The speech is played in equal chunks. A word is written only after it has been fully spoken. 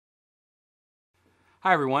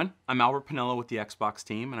Hi everyone, I'm Albert Pinello with the Xbox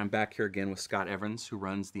team, and I'm back here again with Scott Evans, who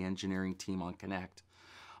runs the engineering team on Kinect.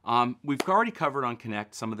 We've already covered on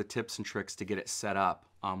Kinect some of the tips and tricks to get it set up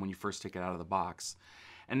when you first take it out of the box.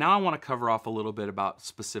 And now I want to cover off a little bit about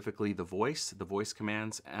specifically the voice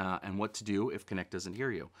commands, and what to do if Kinect doesn't hear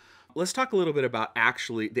you. Let's talk a little bit about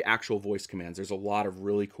the actual voice commands. There's a lot of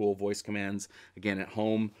really cool voice commands. Again, at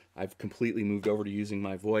home, I've completely moved over to using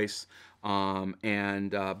my voice.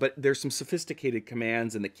 But there's some sophisticated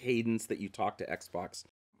commands and the cadence that you talk to Xbox.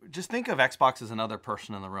 Just think of Xbox as another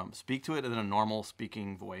person in the room. Speak to it in a normal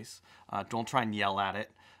speaking voice. Don't try and yell at it.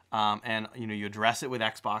 And you address it with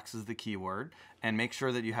Xbox as the keyword, and make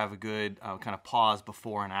sure that you have a good kind of pause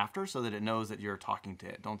before and after so that it knows that you're talking to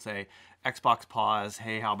it. Don't say Xbox pause,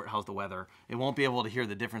 hey Albert, how's the weather? It won't be able to hear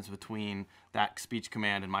the difference between that speech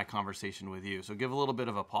command and my conversation with you. So give a little bit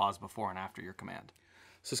of a pause before and after your command.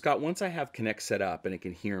 So Scott, once I have Kinect set up and it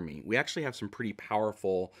can hear me, we actually have some pretty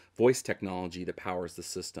powerful voice technology that powers the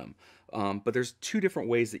system. But there's two different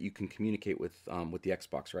ways that you can communicate with the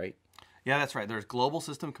Xbox, right? Yeah, that's right. There's global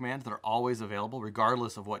system commands that are always available,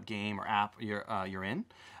 regardless of what game or app you're in.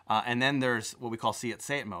 And then there's what we call see it,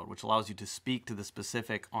 say it mode, which allows you to speak to the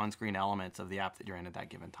specific on-screen elements of the app that you're in at that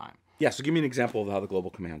given time. Yeah, so give me an example of how the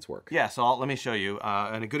global commands work. Yeah, so let me show you.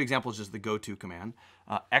 And a good example is just the go to command.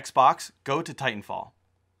 Xbox, go to Titanfall.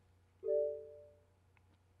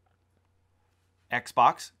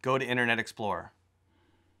 Xbox, go to Internet Explorer.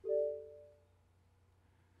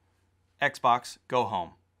 Xbox, go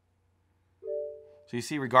home. So you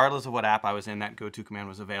see, regardless of what app I was in, that go-to command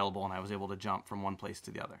was available, and I was able to jump from one place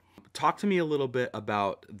to the other. Talk to me a little bit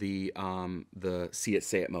about the see it,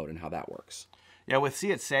 say it mode and how that works. Yeah, with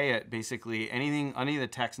see it, say it, basically any of the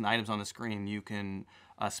text and items on the screen you can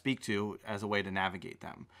speak to as a way to navigate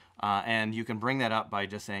them. And you can bring that up by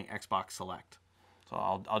just saying Xbox select. So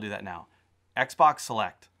I'll do that now. Xbox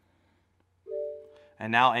select.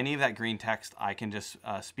 And now any of that green text, I can just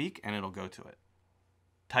speak and it'll go to it.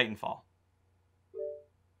 Titanfall.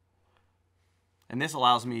 And this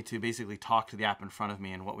allows me to basically talk to the app in front of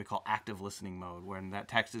me in what we call active listening mode. When that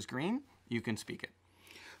text is green, you can speak it.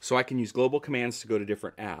 So I can use global commands to go to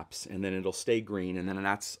different apps, and then it'll stay green, and then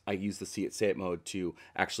I use the see it, say it mode to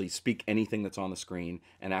actually speak anything that's on the screen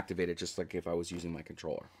and activate it just like if I was using my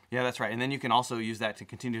controller. Yeah, that's right. And then you can also use that to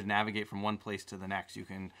continue to navigate from one place to the next. You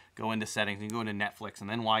can go into settings, you can go into Netflix, and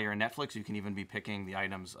then while you're in Netflix, you can even be picking the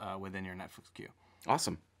items within your Netflix queue.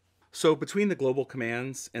 Awesome. So between the global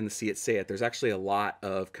commands and the see it, say it, there's actually a lot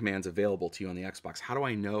of commands available to you on the Xbox. How do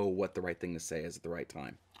I know what the right thing to say is at the right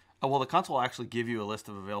time? Well, the console will actually give you a list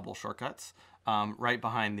of available shortcuts right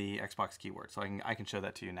behind the Xbox keyword. So I can show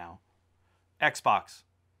that to you now. Xbox.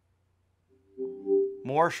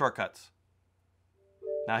 More shortcuts.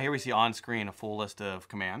 Now here we see on screen a full list of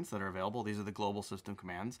commands that are available. These are the global system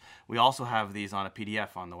commands. We also have these on a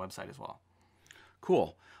PDF on the website as well.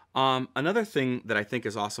 Cool. Another thing that I think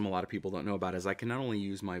is awesome a lot of people don't know about is I can not only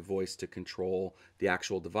use my voice to control the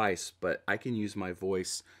actual device, but I can use my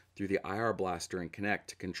voice through the IR blaster and Kinect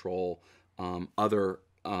to control other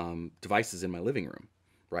devices in my living room,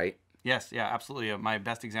 right? Yes, yeah, absolutely. My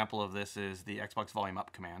best example of this is the Xbox volume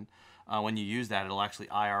up command. When you use that, it'll actually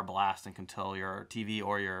IR blast and can tell your TV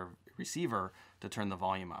or your receiver to turn the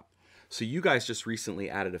volume up. So you guys just recently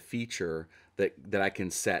added a feature that I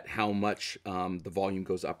can set how much the volume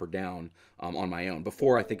goes up or down on my own.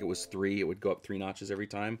 Before, I think it was 3. It would go up 3 notches every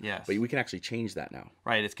time. Yes. But we can actually change that now.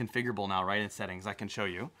 Right, it's configurable now, right in settings. I can show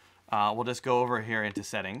you. We'll just go over here into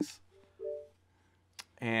settings.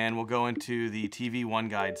 And we'll go into the TV One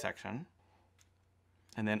Guide section.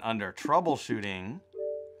 And then under troubleshooting,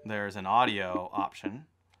 there's an audio option.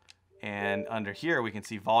 And under here, we can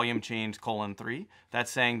see volume change :3. That's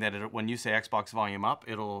saying that when you say Xbox volume up,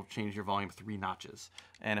 it'll change your volume 3 notches.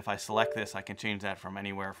 And if I select this, I can change that from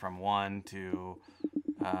anywhere from 1 to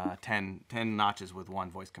 10 notches with one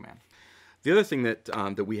voice command. The other thing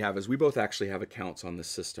that we have is we both actually have accounts on this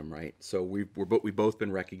system, right? So we've both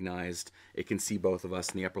been recognized. It can see both of us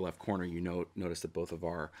in the upper left corner. You notice that both of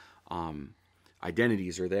our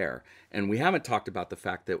identities are there. And we haven't talked about the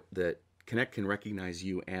fact that Kinect can recognize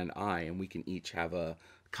you and I, and we can each have a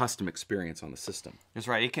custom experience on the system. That's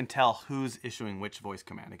right. It can tell who's issuing which voice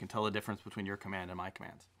command. It can tell the difference between your command and my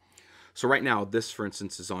commands. So right now, this, for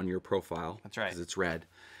instance, is on your profile. That's right. Because it's red.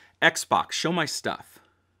 Xbox, show my stuff.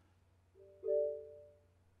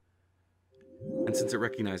 And since it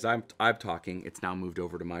recognized I'm talking, it's now moved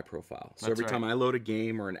over to my profile. So That's every right. time I load a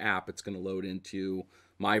game or an app, it's going to load into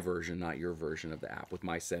my version, not your version of the app, with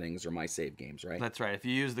my settings or my save games, right? That's right. If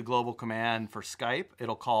you use the global command for Skype,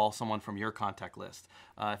 it'll call someone from your contact list.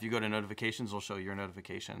 If you go to notifications, it'll show your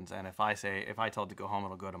notifications. And if I tell it to go home,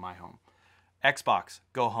 it'll go to my home. Xbox,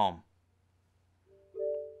 go home.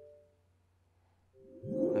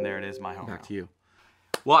 And there it is, my home. Back to you.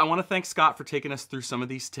 Well, I want to thank Scott for taking us through some of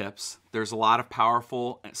these tips. There's a lot of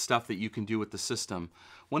powerful stuff that you can do with the system.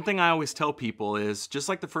 One thing I always tell people is, just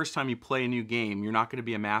like the first time you play a new game, you're not going to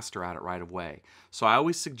be a master at it right away. So I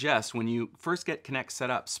always suggest when you first get Kinect set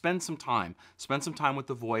up, spend some time. Spend some time with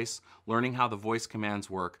the voice, learning how the voice commands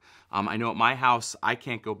work. I know at my house, I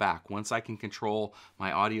can't go back. Once I can control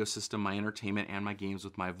my audio system, my entertainment, and my games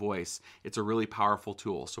with my voice, it's a really powerful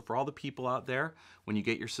tool. So for all the people out there, when you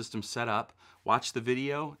get your system set up, watch the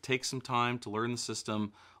video, take some time to learn the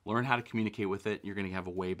system, learn how to communicate with it. You're going to have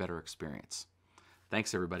a way better experience.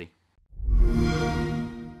 Thanks, everybody.